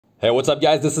Hey, what's up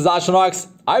guys? This is Astranox.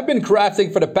 I've been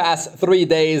crafting for the past 3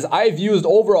 days. I've used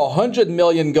over 100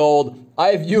 million gold.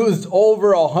 I've used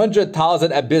over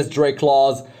 100,000 Abyss Drake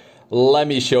Claws. Let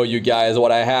me show you guys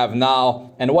what I have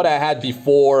now and what I had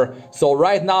before. So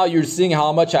right now you're seeing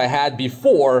how much I had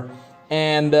before,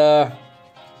 and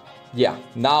yeah,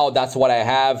 now that's what I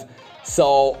have.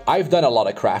 So I've done a lot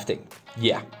of crafting,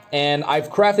 yeah, and I've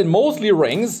crafted mostly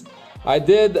rings. I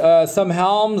did some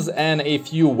helms and a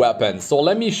few weapons. So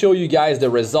let me show you guys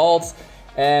the results,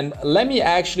 and let me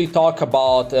actually talk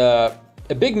about a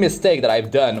big mistake that I've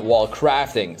done while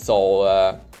crafting.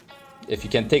 So if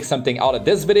you can take something out of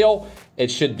this video,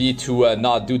 it should be to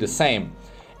not do the same.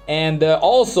 And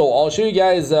also, I'll show you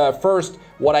guys first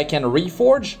what I can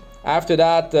reforge. After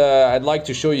that, I'd like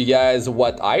to show you guys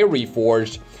what I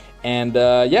reforged. And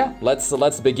yeah,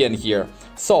 let's begin here.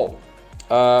 So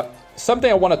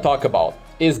something I want to talk about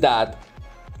is that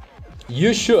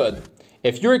you should,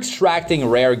 if you're extracting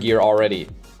rare gear already,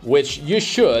 which you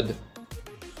should,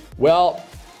 well,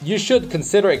 you should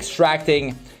consider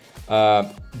extracting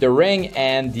the ring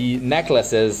and the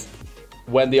necklaces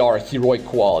when they are heroic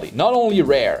quality, not only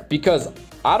rare, because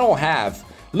I don't have,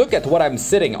 look at what I'm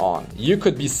sitting on. You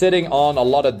could be sitting on a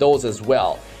lot of those as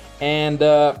well. And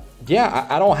yeah,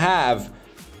 I don't have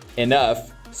enough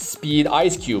speed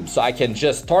ice cubes, so I can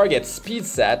just target speed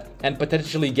set and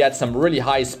potentially get some really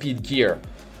high speed gear.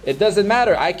 It doesn't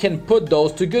matter, I can put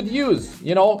those to good use,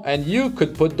 you know, and you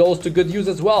could put those to good use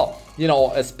as well. You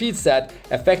know, a speed set,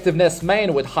 effectiveness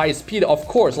main with high speed, of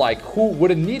course, like who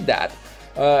wouldn't need that?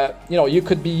 You know, you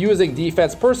could be using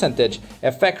defense percentage,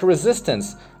 effect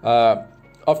resistance,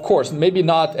 of course, maybe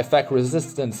not effect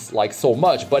resistance like so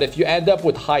much, but if you end up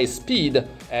with high speed,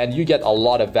 and you get a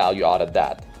lot of value out of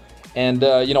that. And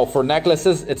you know, for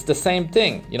necklaces, it's the same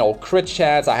thing. You know, crit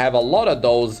chance, I have a lot of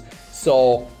those.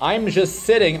 So I'm just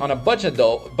sitting on a bunch of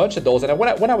those. And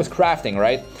when I was crafting,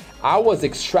 right, I was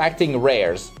extracting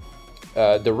rares,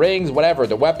 the rings, whatever,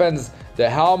 the weapons, the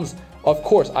helms. Of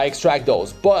course, I extract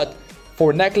those. But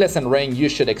for necklace and ring, you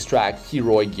should extract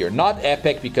heroic gear, not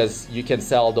epic, because you can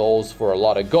sell those for a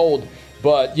lot of gold.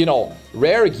 But you know,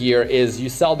 rare gear is you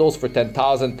sell those for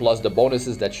 10,000 plus the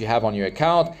bonuses that you have on your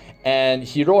account. And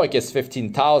heroic is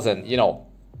 15,000, you know,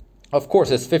 of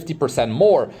course it's 50%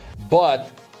 more,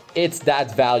 but it's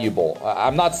that valuable.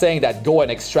 I'm not saying that go and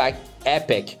extract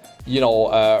epic, you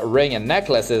know, ring and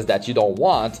necklaces that you don't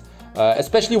want,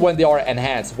 especially when they are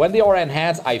enhanced. When they are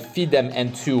enhanced, I feed them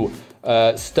into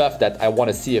stuff that I want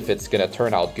to see if it's gonna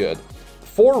turn out good.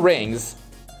 For rings,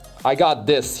 I got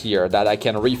this here that I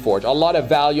can reforge. A lot of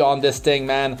value on this thing,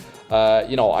 man.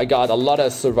 You know, I got a lot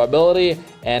of survivability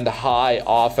and high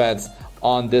offense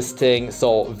on this thing,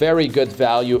 so very good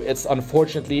value. It's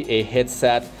unfortunately a hit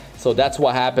set, so that's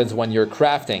what happens when you're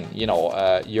crafting. You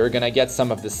know, you're gonna get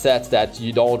some of the sets that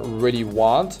you don't really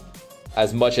want,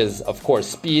 as much as, of course,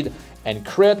 speed and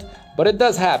crit, but it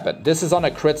does happen. This is on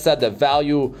a crit set. The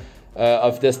value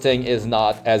of this thing is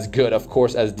not as good, of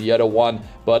course, as the other one,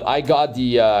 but I got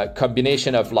the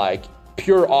combination of like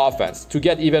pure offense. To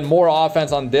get even more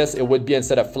offense on this, it would be,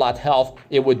 instead of flat health,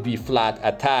 it would be flat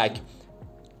attack.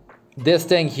 This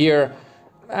thing here,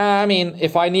 I mean,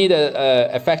 if I need a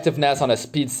effectiveness on a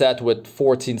speed set with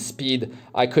 14 speed,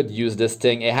 I could use this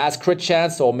thing. It has crit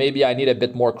chance, so maybe I need a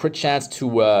bit more crit chance to,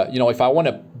 you know, if I want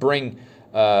to bring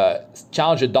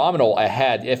Challenger Domino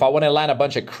ahead, if I want to land a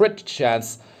bunch of crit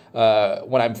chance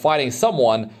when I'm fighting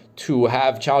someone, to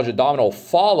have Challenger Domino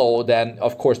follow, then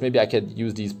of course maybe I could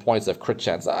use these points of crit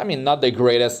chance. I mean, not the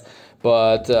greatest,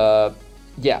 but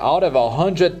yeah, out of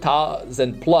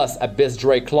 100,000 plus Abyss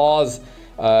Drake Claws,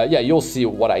 yeah, you'll see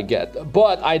what I get.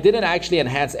 But I didn't actually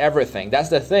enhance everything. That's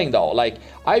the thing though. Like,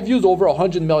 I've used over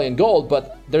 100 million gold,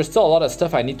 but there's still a lot of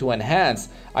stuff I need to enhance.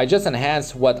 I just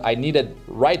enhanced what I needed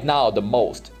right now the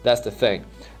most. That's the thing.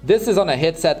 This is on a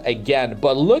hit set again,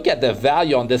 but look at the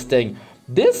value on this thing.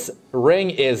 This ring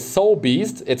is so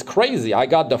beast, it's crazy. I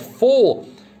got the full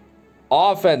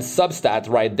offense substat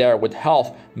right there with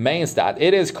health main stat.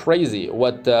 It is crazy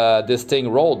what this thing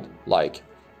rolled like.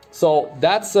 So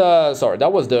that's, sorry,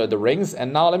 that was the rings.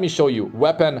 And now let me show you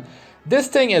weapon. This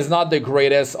thing is not the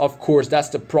greatest, of course. That's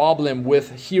the problem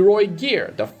with heroic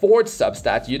gear. The fourth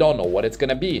substat, you don't know what it's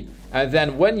gonna be. And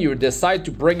then when you decide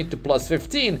to bring it to plus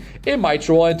 15, it might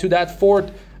roll into that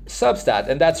fourth substat,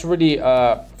 and that's really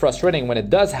frustrating when it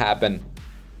does happen.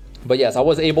 But yes, I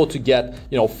was able to get,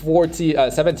 you know,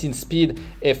 17 speed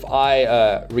if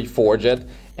I reforge it,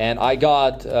 and I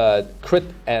got crit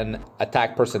and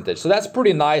attack percentage. So that's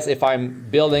pretty nice if I'm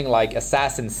building like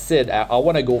Assassin Sid. I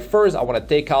want to go first, I want to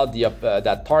take out the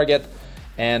that target,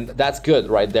 and that's good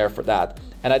right there for that.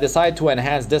 And I decided to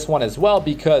enhance this one as well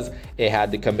because it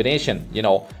had the combination, you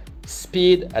know,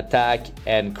 speed, attack,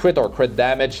 and crit or crit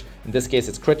damage. In this case,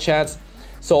 it's crit chance.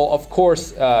 So of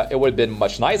course, it would have been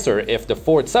much nicer if the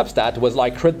fourth substat was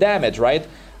like crit damage, right?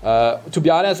 To be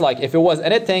honest, like if it was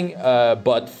anything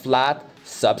but flat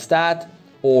substat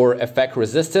or effect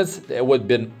resistance, it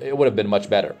would have been much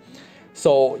better.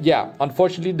 So yeah,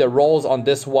 unfortunately, the rolls on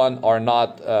this one are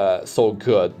not so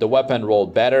good. The weapon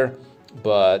rolled better,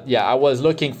 but yeah, I was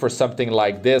looking for something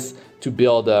like this to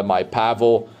build my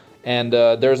Pavo. And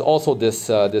there's also this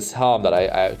this helm that I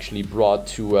actually brought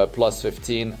to plus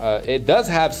 15. It does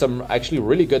have some actually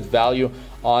really good value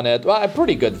on it. Well, a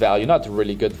pretty good value, not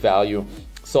really good value.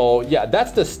 So yeah,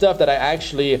 that's the stuff that I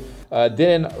actually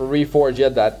didn't reforge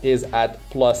yet that is at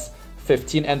plus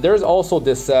 15. And there's also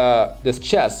this this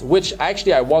chest, which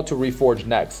actually I want to reforge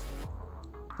next.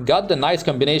 Got the nice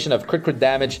combination of crit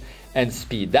damage and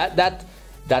speed.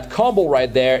 That combo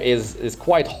right there is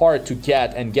quite hard to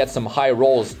get some high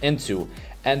rolls into.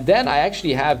 And then I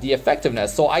actually have the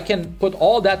effectiveness, so I can put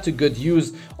all that to good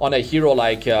use on a hero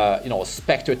like you know,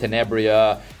 Spectre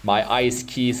Tenebria, my Ice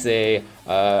Kise,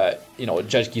 you know,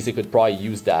 Judge Kise could probably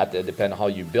use that, depending on how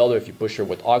you build her, if you push her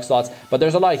with Oxlots. But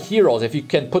there's a lot of heroes. If you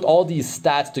can put all these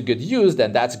stats to good use,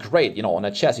 then that's great. You know, on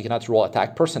a chest you cannot roll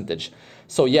attack percentage.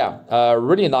 So yeah,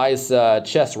 really nice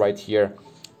chest right here.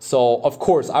 So of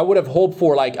course I would have hoped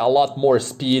for like a lot more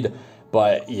speed,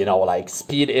 but you know, like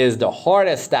speed is the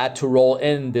hardest stat to roll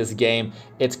in this game.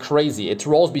 It's crazy. It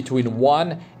rolls between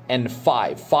 1 and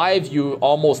 5. 5 you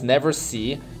almost never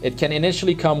see. It can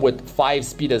initially come with 5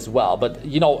 speed as well, but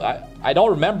you know, I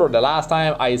don't remember the last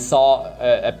time I saw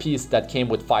a piece that came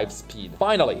with 5 speed.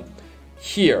 Finally,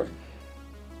 here,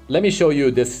 let me show you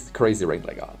this crazy ring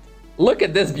I got. Look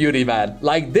at this beauty, man.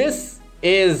 Like, this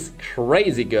is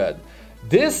crazy good.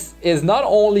 This is not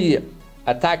only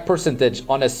attack percentage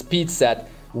on a speed set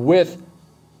with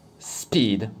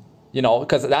speed, you know,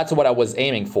 because that's what I was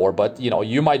aiming for, but you know,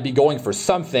 you might be going for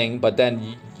something, but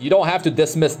then you don't have to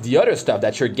dismiss the other stuff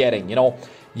that you're getting, you know.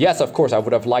 Yes, of course, I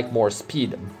would have liked more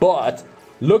speed, but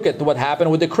look at what happened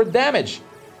with the crit damage.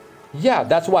 Yeah,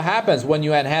 that's what happens when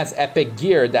you enhance epic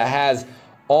gear that has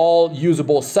all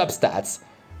usable substats.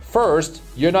 First,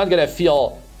 you're not gonna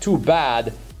feel too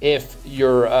bad if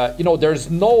you're, you know, there's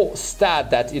no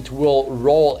stat that it will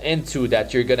roll into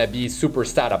that you're gonna be super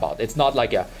stat about. It's not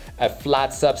like a flat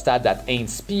substat that ain't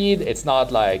speed. It's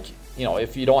not like, you know,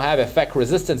 if you don't have effect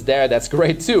resistance there, that's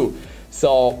great too.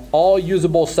 So all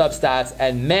usable substats,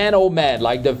 and man, oh man,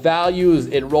 like the values,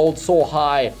 it rolled so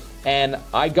high, and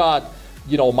I got,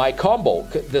 you know, my combo,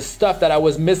 the stuff that I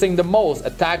was missing the most,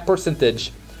 attack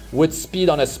percentage with speed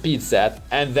on a speed set,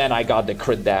 and then I got the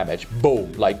crit damage.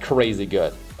 Boom, like crazy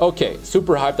good. Okay,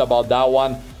 super hyped about that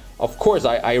one. Of course,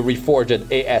 I reforged it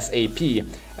ASAP.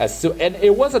 And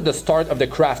it was at the start of the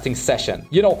crafting session.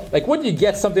 You know, like when you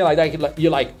get something like that,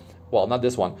 you're like, well, not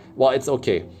this one. Well, it's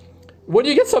okay. When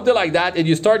you get something like that and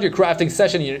you start your crafting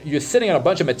session, you're sitting on a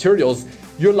bunch of materials,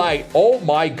 you're like, oh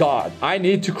my God, I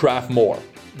need to craft more.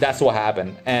 That's what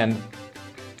happened. And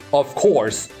of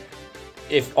course,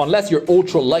 unless you're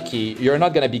ultra lucky, you're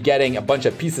not gonna be getting a bunch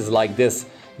of pieces like this,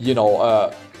 you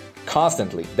know,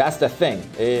 constantly. That's the thing.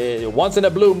 Once in a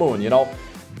blue moon, you know.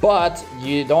 But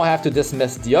you don't have to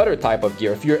dismiss the other type of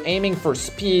gear. If you're aiming for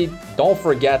speed, don't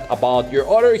forget about your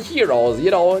other heroes.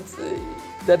 You know,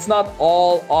 that's not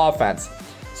all offense.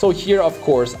 So here, of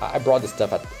course, I brought the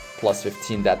stuff at plus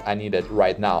 15 that I needed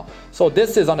right now. So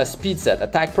this is on a speed set,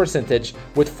 attack percentage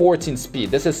with 14 speed.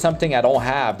 This is something I don't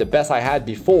have. The best I had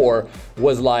before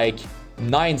was like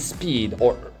 9 speed,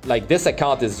 or like this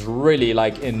account is really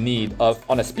like in need of,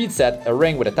 on a speed set, a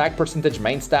ring with attack percentage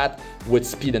main stat with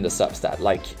speed in the substat,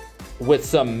 like with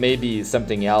some, maybe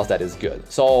something else that is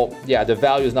good. So yeah, the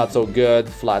value is not so good,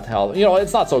 flat health, you know,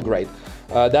 it's not so great.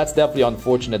 That's definitely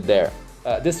unfortunate there.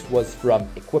 This was from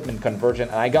equipment conversion,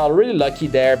 and I got really lucky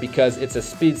there because it's a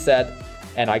speed set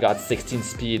and I got 16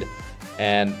 speed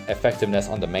and effectiveness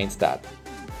on the main stat.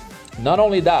 Not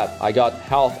only that, I got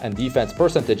health and defense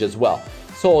percentage as well.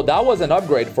 So that was an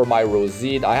upgrade for my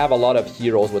Roside. I have a lot of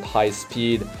heroes with high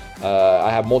speed.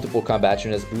 I have multiple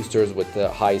combationist boosters with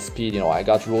high speed. You know, I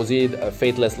got Roside,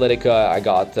 Fateless Lidica, I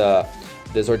got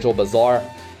Desertual Bazaar,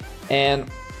 and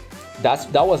that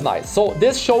was nice. So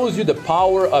this shows you the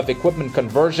power of equipment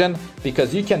conversion,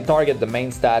 because you can target the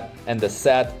main stat and the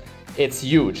set. It's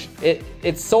huge.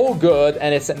 It's so good,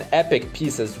 and it's an epic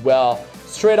piece as well.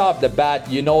 Straight off the bat,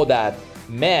 you know that,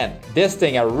 man, this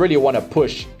thing I really want to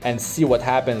push and see what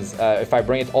happens if I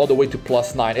bring it all the way to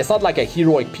plus 9. It's not like a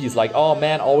heroic piece, like, oh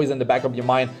man, always in the back of your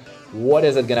mind, what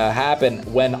is it gonna happen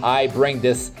when I bring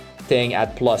this thing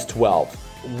at plus 12?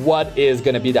 what is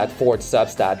going to be that fourth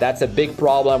substat. That's a big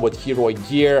problem with heroic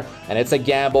gear, and it's a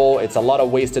gamble. It's a lot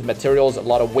of wasted materials, a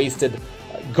lot of wasted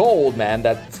gold, man,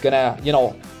 that's gonna, you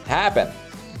know, happen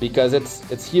because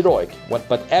it's heroic.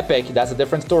 But epic, that's a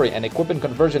different story, and equipment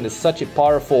conversion is such a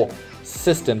powerful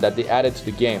system that they added to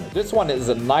the game. This one is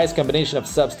a nice combination of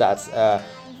substats.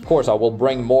 Of course, I will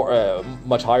bring more,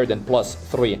 much higher than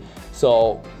 +3.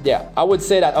 So yeah, I would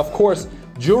say that, of course,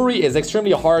 jewelry is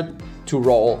extremely hard to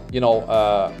roll, you know,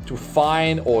 to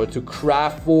find or to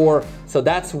craft for. So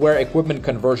that's where equipment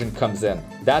conversion comes in.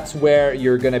 That's where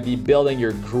you're gonna be building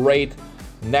your great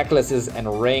necklaces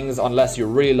and rings, unless you're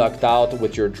really lucked out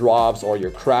with your drops or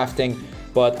your crafting.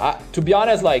 But to be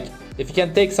honest, like, if you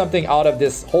can take something out of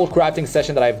this whole crafting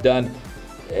session that I've done,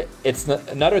 it's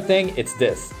another thing, it's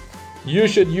this. You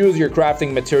should use your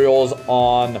crafting materials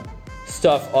on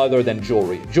stuff other than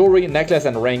jewelry. Jewelry, necklace,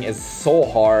 and ring is so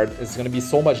hard. It's gonna be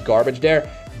so much garbage there.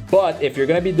 But if you're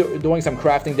gonna be doing some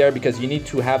crafting there because you need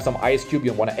to have some ice cube,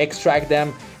 you wanna extract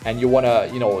them, and you wanna,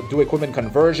 you know, do equipment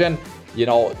conversion, you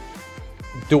know,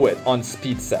 do it on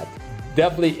speed set.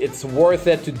 Definitely, it's worth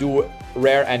it to do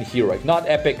rare and heroic. Not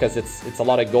epic because it's a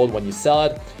lot of gold when you sell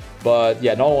it. But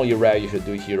yeah, not only rare, you should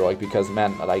do heroic because,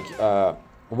 man, like,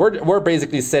 we're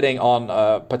basically sitting on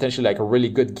potentially like a really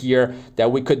good gear that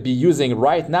we could be using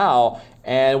right now,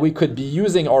 and we could be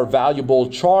using our valuable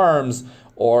charms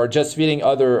or just feeding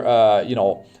other you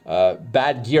know,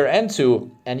 bad gear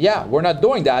into. And yeah, we're not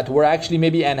doing that. We're actually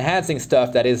maybe enhancing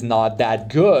stuff that is not that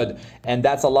good, and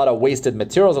that's a lot of wasted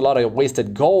materials, a lot of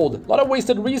wasted gold, a lot of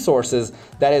wasted resources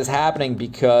that is happening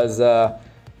because of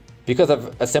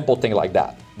a simple thing like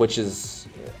that, which is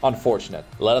unfortunate.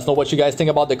 Let us know what you guys think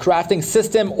about the crafting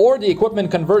system or the equipment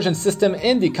conversion system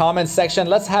in the comments section.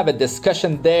 Let's have a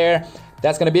discussion there.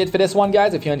 That's gonna be it for this one,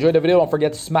 guys. If you enjoyed the video, don't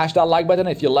forget to smash that like button.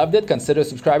 If you loved it, consider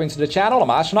subscribing to the channel. I'm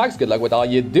Astranox. Good luck with all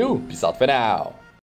you do. Peace out for now.